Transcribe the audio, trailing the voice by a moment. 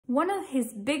One of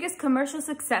his biggest commercial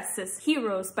successes,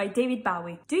 Heroes by David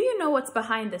Bowie. Do you know what's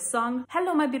behind this song?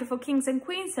 Hello my beautiful kings and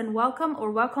queens, and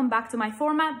welcome back to my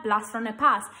format, Blast from the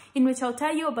Past, in which I'll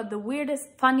tell you about the weirdest,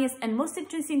 funniest and most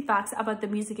interesting facts about the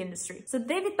music industry. So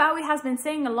David Bowie has been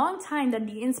saying a long time that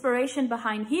the inspiration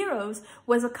behind Heroes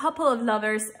was a couple of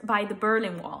lovers by the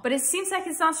Berlin Wall, but it seems like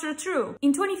it's not so true.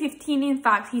 In 2015, in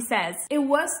fact, he says, it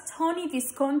was Tony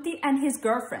Visconti and his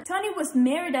girlfriend. Tony was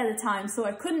married at the time, so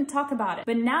I couldn't talk about it,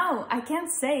 but now I can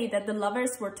say that the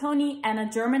lovers were Tony and a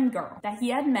German girl that he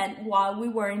had met while we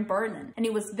were in Berlin. And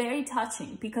it was very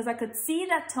touching because I could see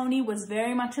that Tony was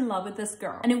very much in love with this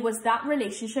girl. And it was that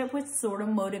relationship which sort of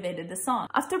motivated the song.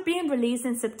 After being released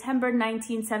in September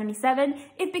 1977,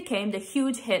 it became the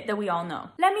huge hit that we all know.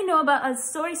 Let me know about other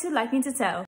stories you'd like me to tell.